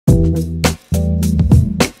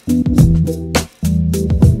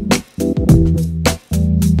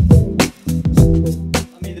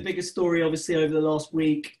story, obviously, over the last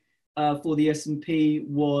week for the S&P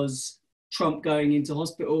was Trump going into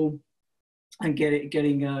hospital and getting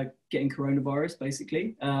coronavirus,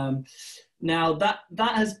 basically. Now that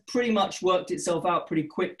has pretty much worked itself out pretty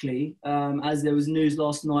quickly, as there was news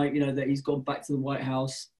last night, that he's gone back to the White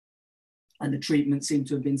House, and the treatment seemed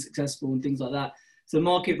to have been successful and things like that. So the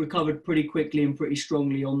market recovered pretty quickly and pretty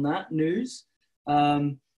strongly on that news.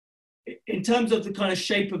 In terms of the kind of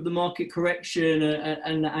shape of the market correction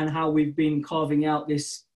and how we've been carving out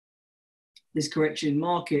this correction in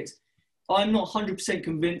markets, I'm not 100%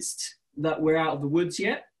 convinced that we're out of the woods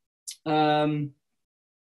yet.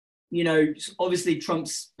 Obviously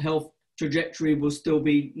Trump's health trajectory will still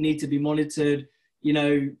need to be monitored,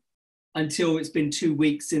 until it's been 2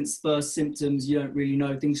 weeks since first symptoms. You don't really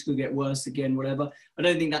know, things could get worse again, whatever. I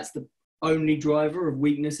don't think that's the only driver of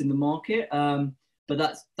weakness in the market, but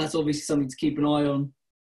that's obviously something to keep an eye on.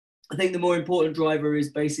 I think the more important driver is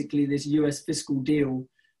basically this US fiscal deal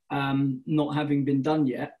not having been done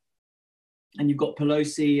yet. And you've got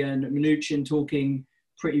Pelosi and Mnuchin talking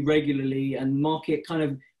pretty regularly, and market kind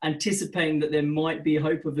of anticipating that there might be a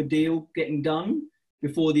hope of a deal getting done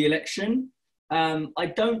before the election.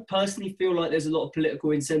 I don't personally feel like there's a lot of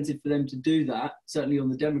political incentive for them to do that, certainly on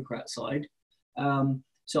the Democrat side.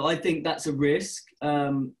 So I think that's a risk.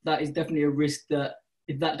 That is definitely a risk that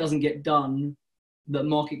if that doesn't get done, the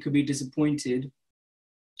market could be disappointed.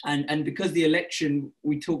 And because the election,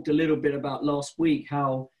 we talked a little bit about last week,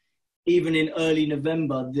 how even in early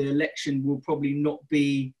November, the election will probably not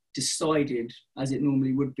be decided as it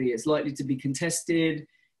normally would be. It's likely to be contested.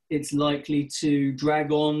 It's likely to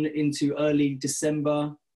drag on into early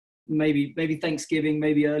December, maybe Thanksgiving,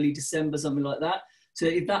 maybe early December, something like that. So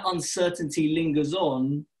if that uncertainty lingers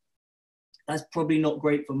on, that's probably not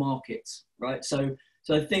great for markets, right? So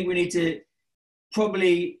I think we need to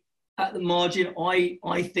probably, at the margin, I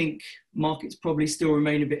think markets probably still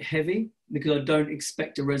remain a bit heavy because I don't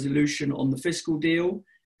expect a resolution on the fiscal deal.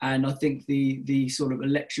 And I think the sort of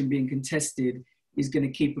election being contested is going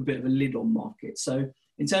to keep a bit of a lid on markets. So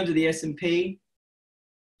in terms of the S&P,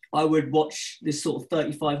 I would watch this sort of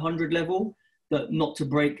 3,500 level, but not to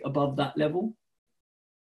break above that level.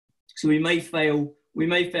 So we may fail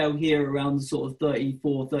here around the sort of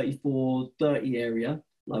 34.30 area,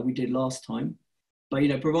 like we did last time.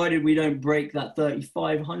 But, provided we don't break that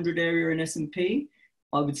 3,500 area in S&P,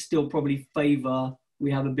 I would still probably favor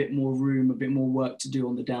we have a bit more room, a bit more work to do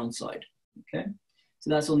on the downside. Okay, so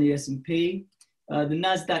that's on the S&P. The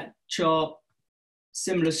NASDAQ chart,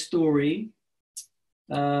 similar story.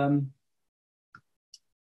 We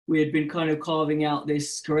had been kind of carving out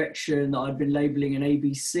this correction that I've been labeling an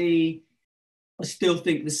ABC. I still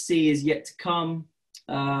think the C is yet to come.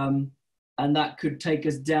 And that could take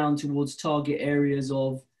us down towards target areas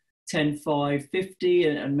of 10,550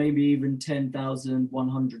 and maybe even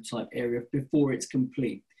 10,100 type area before it's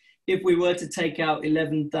complete. If we were to take out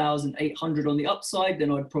 11,800 on the upside,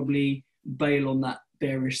 then I'd probably bail on that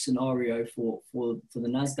bearish scenario for the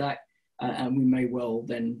NASDAQ. And we may well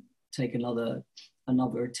then take another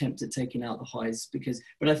attempt at taking out the highs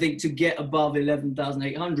but I think to get above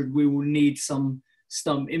 11,800, we will need some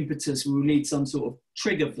impetus. We will need some sort of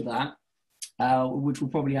trigger for that, which will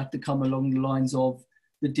probably have to come along the lines of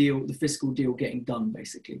the fiscal deal getting done,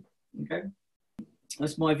 basically. Okay,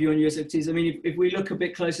 that's my view on US equities. I mean, if we look a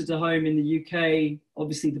bit closer to home in the UK,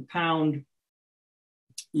 obviously the pound,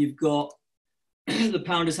 you've got the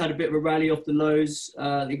pound has had a bit of a rally off the lows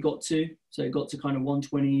it got to kind of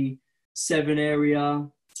 127 area,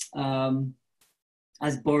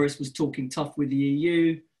 as Boris was talking tough with the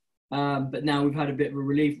EU, but now we've had a bit of a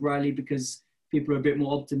relief rally because people are a bit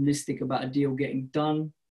more optimistic about a deal getting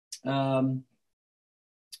done.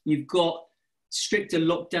 You've got stricter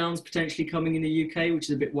lockdowns potentially coming in the UK, which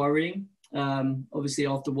is a bit worrying. Obviously,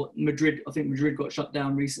 after what I think Madrid got shut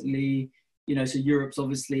down recently, so Europe's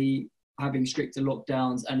obviously having stricter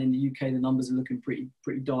lockdowns, and in the UK, the numbers are looking pretty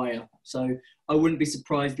dire. So I wouldn't be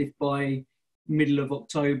surprised if by middle of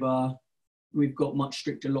October, we've got much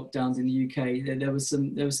stricter lockdowns in the UK. There was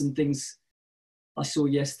some things I saw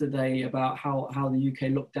yesterday about how the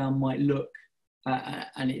UK lockdown might look.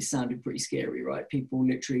 And it sounded pretty scary, right? People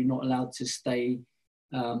literally not allowed to stay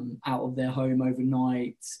out of their home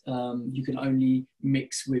overnight. You can only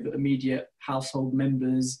mix with immediate household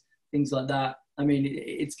members, things like that. I mean,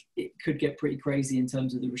 it could get pretty crazy in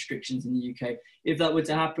terms of the restrictions in the UK. If that were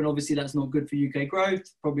to happen, obviously that's not good for UK growth,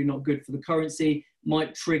 probably not good for the currency,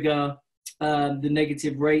 might trigger the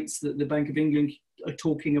negative rates that the Bank of England are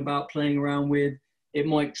talking about playing around with. It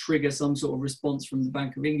might trigger some sort of response from the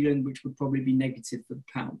Bank of England, which would probably be negative for the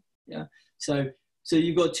pound. Yeah. So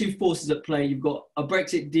you've got two forces at play. You've got a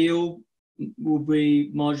Brexit deal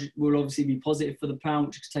will obviously be positive for the pound,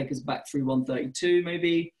 which could take us back through 132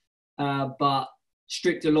 maybe. But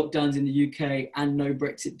stricter lockdowns in the UK and no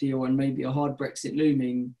Brexit deal and maybe a hard Brexit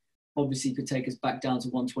looming obviously could take us back down to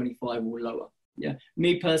 125 or lower. Yeah,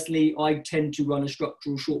 me personally, I tend to run a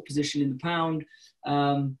structural short position in the pound.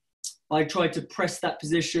 I tried to press that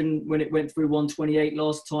position when it went through 128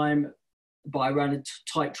 last time, but I ran a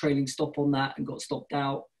tight trailing stop on that and got stopped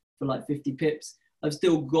out for like 50 pips. I've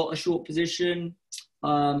still got a short position.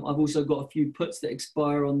 I've also got a few puts that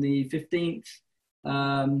expire on the 15th,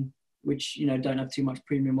 which, you know, don't have too much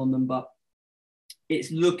premium on them, but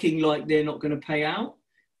it's looking like they're not going to pay out.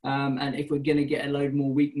 And if we're going to get a load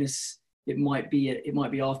more weakness, it might be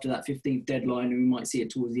after that 15th deadline, and we might see it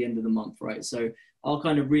towards the end of the month, right? So I'll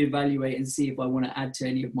kind of reevaluate and see if I want to add to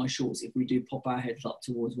any of my shorts if we do pop our heads up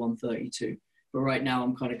towards 132. But right now,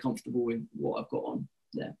 I'm kind of comfortable with what I've got on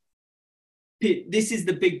there. This is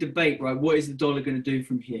the big debate, right? What is the dollar going to do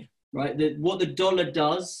from here, right? What the dollar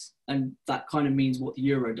does, and that kind of means what the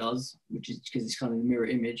euro does, which is because it's kind of the mirror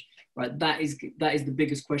image, right? That is the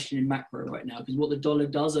biggest question in macro right now, because what the dollar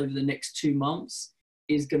does over the next 2 months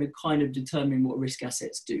is going to kind of determine what risk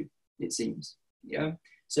assets do, it seems. Yeah.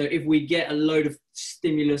 So if we get a load of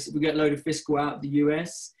stimulus, if we get a load of fiscal out of the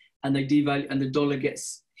US and they devalue and the dollar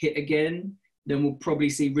gets hit again, then we'll probably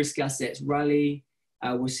see risk assets rally.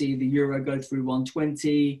 We'll see the euro go through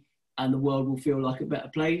 120 and the world will feel like a better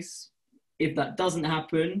place. If that doesn't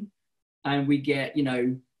happen and we get, you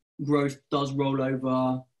know, growth does roll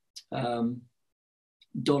over,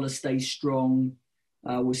 dollar stays strong,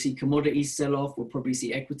 we'll see commodities sell off, we'll probably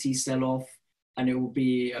see equities sell off, and it will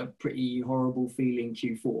be a pretty horrible feeling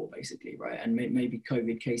Q4 basically, right? And maybe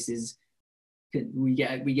COVID cases, we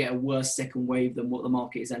get a worse second wave than what the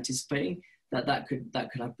market is anticipating. That could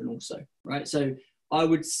happen also, right? So I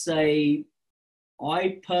would say,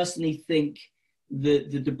 I personally think the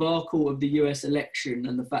debacle of the US election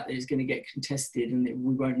and the fact that it's going to get contested and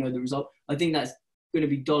we won't know the result, I think that's going to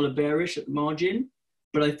be dollar bearish at the margin.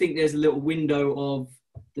 But I think there's a little window of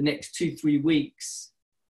the next 2-3 weeks,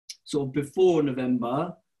 sort of before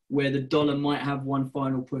November, where the dollar might have one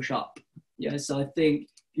final push up. Yeah, so I think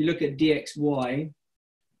if you look at DXY,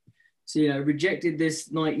 so, you know, rejected this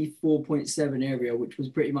 94.7 area, which was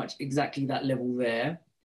pretty much exactly that level there.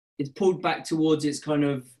 It's pulled back towards its kind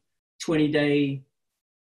of 20-day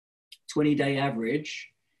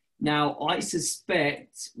average. Now, I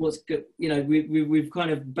suspect what's good, you know, we've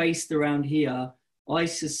kind of based around here. I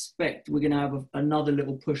suspect we're going to have another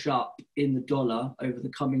little push up in the dollar over the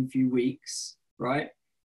coming few weeks, right?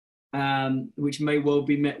 Which may well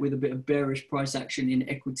be met with a bit of bearish price action in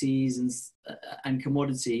equities and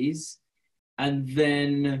commodities. And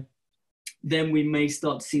then we may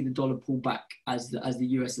start to see the dollar pull back as the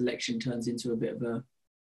US election turns into a bit of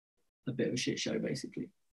a shit show, basically.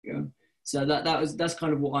 Yeah. So that's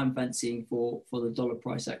kind of what I'm fancying for the dollar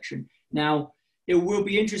price action. Now, it will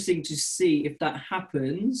be interesting to see if that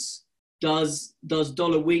happens. Does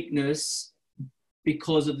dollar weakness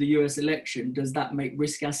because of the US election, does that make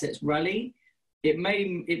risk assets rally? It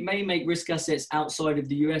may make risk assets outside of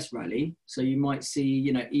the US rally. So you might see,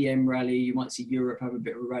 you know, EM rally, you might see Europe have a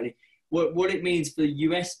bit of a rally. What it means for the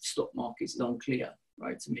US stock markets is unclear,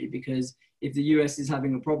 right, to me, because if the US is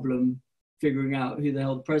having a problem figuring out who the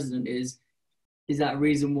hell the president is that a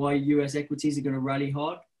reason why US equities are going to rally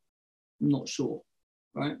hard? I'm not sure,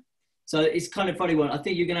 right? So it's kind of funny one. I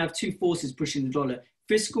think you're going to have two forces pushing the dollar.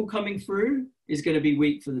 Fiscal coming through is going to be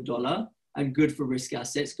weak for the dollar and good for risk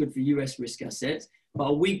assets, good for US risk assets. But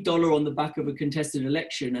a weak dollar on the back of a contested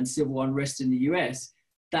election and civil unrest in the US,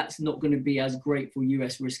 that's not going to be as great for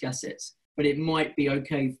US risk assets. But it might be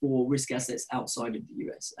okay for risk assets outside of the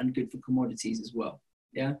US and good for commodities as well.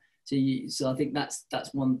 Yeah. So I think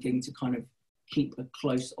that's one thing to kind of keep a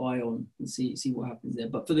close eye on and see what happens there.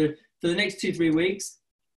 But for the next 2-3 weeks,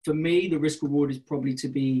 for me, the risk reward is probably to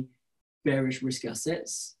be bearish risk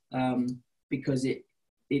assets, because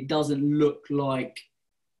it doesn't look like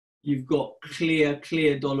you've got clear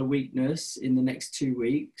dollar weakness in the next 2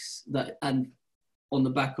 weeks, and on the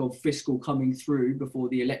back of fiscal coming through before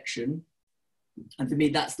the election. And for me,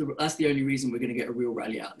 that's the only reason we're going to get a real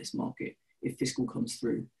rally out of this market, if fiscal comes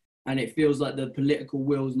through. And it feels like the political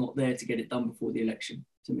will is not there to get it done before the election,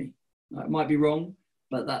 to me. It might be wrong,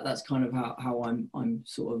 but that's kind of how I'm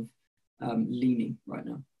sort of leaning right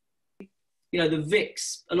now. You know, the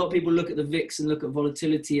VIX, a lot of people look at the VIX and look at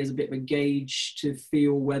volatility as a bit of a gauge to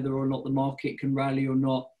feel whether or not the market can rally or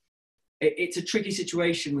not. It's a tricky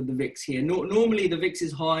situation with the VIX here. Normally the VIX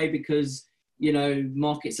is high because, you know,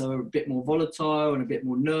 markets are a bit more volatile and a bit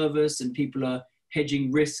more nervous and people are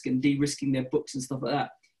hedging risk and de-risking their books and stuff like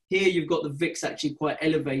that. here you've got the VIX actually quite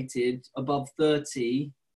elevated above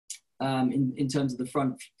 30 in terms of the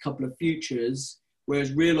front couple of futures,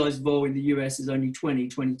 whereas realized vol in the US is only 20,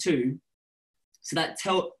 22. So that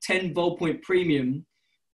 10 vol point premium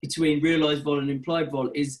between realized vol and implied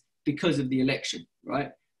vol is because of the election,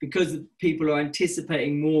 right? Because people are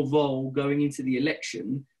anticipating more vol going into the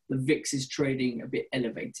election, the VIX is trading a bit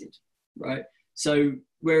elevated, right? So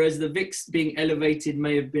whereas the VIX being elevated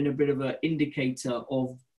may have been a bit of an indicator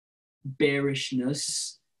of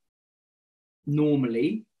bearishness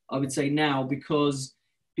normally, I would say now because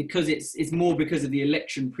it's more because of the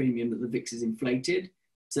election premium that the VIX is inflated.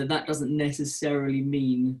 So that doesn't necessarily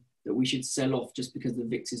mean that we should sell off just because the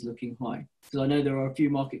VIX is looking high. Because I know there are a few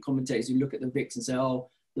market commentators who look at the VIX and say, oh,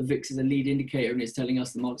 the VIX is a lead indicator and it's telling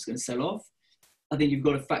us the market's going to sell off. I think you've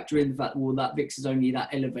got to factor in the fact, well, that VIX is only that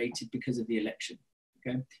elevated because of the election.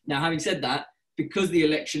 Okay. Now, having said that, because the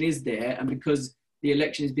election is there and because the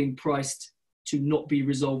election is being priced to not be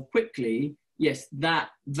resolved quickly, yes, that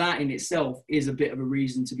in itself is a bit of a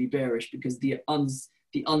reason to be bearish, because the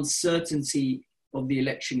uncertainty of the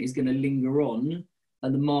election is going to linger on,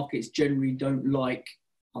 and the markets generally don't like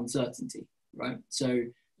uncertainty, right? So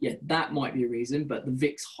yeah, that might be a reason, but the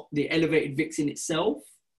VIX, the elevated VIX in itself,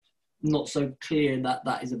 not so clear that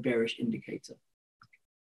that is a bearish indicator.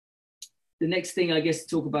 The next thing I guess to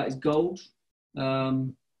talk about is gold.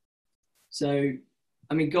 So,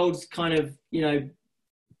 I mean, gold's kind of, you know,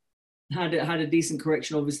 had a decent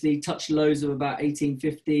correction, obviously, touched lows of about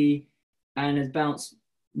 1850 and has bounced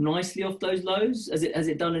nicely off those lows. Has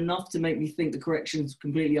it done enough to make me think the correction's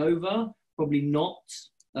completely over? Probably not.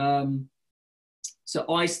 So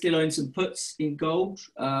I still own some puts in gold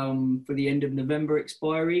for the end of November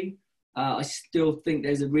expiry. I still think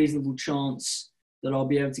there's a reasonable chance that I'll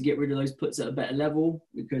be able to get rid of those puts at a better level,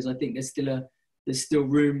 because I think there's still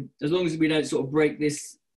room, as long as we don't sort of break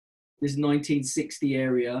this 1960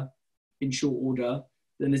 area in short order,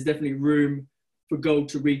 then there's definitely room for gold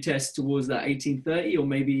to retest towards that 1830 or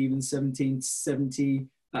maybe even 1770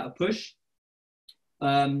 at a push.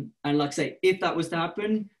 And like I say, if that was to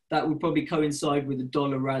happen, that would probably coincide with a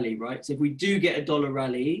dollar rally, right? So if we do get a dollar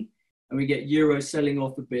rally and we get euro selling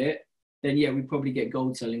off a bit, then yeah, we probably get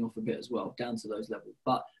gold selling off a bit as well, down to those levels.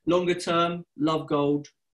 But longer term, love gold.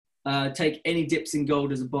 Take any dips in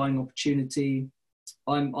gold as a buying opportunity.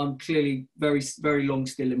 I'm clearly very, very long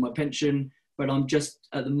still in my pension, but I'm just,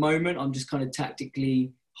 at the moment, I'm just kind of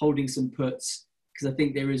tactically holding some puts, because I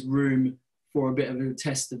think there is room for a bit of a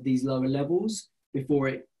test of these lower levels before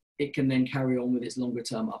it can then carry on with its longer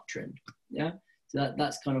term uptrend. Yeah, so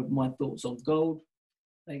that's kind of my thoughts on gold.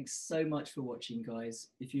 Thanks so much for watching, guys.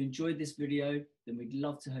 If you enjoyed this video, then we'd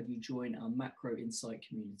love to have you join our Macro Insight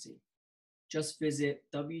community. Just visit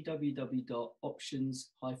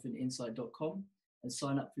www.options-insight.com and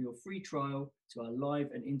sign up for your free trial to our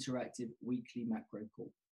live and interactive weekly macro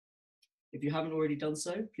call. If you haven't already done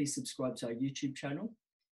so, please subscribe to our YouTube channel.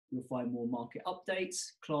 You'll find more market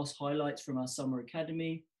updates, class highlights from our summer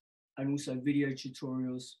academy, and also video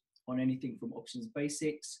tutorials on anything from options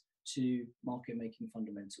basics to market making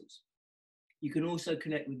fundamentals. You can also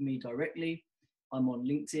connect with me directly. I'm on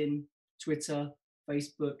LinkedIn, Twitter,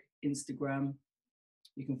 Facebook, Instagram.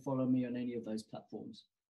 You can follow me on any of those platforms.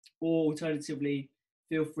 Or alternatively,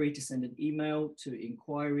 feel free to send an email to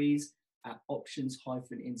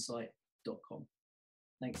inquiries@options-insight.com.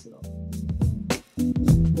 Thanks a lot.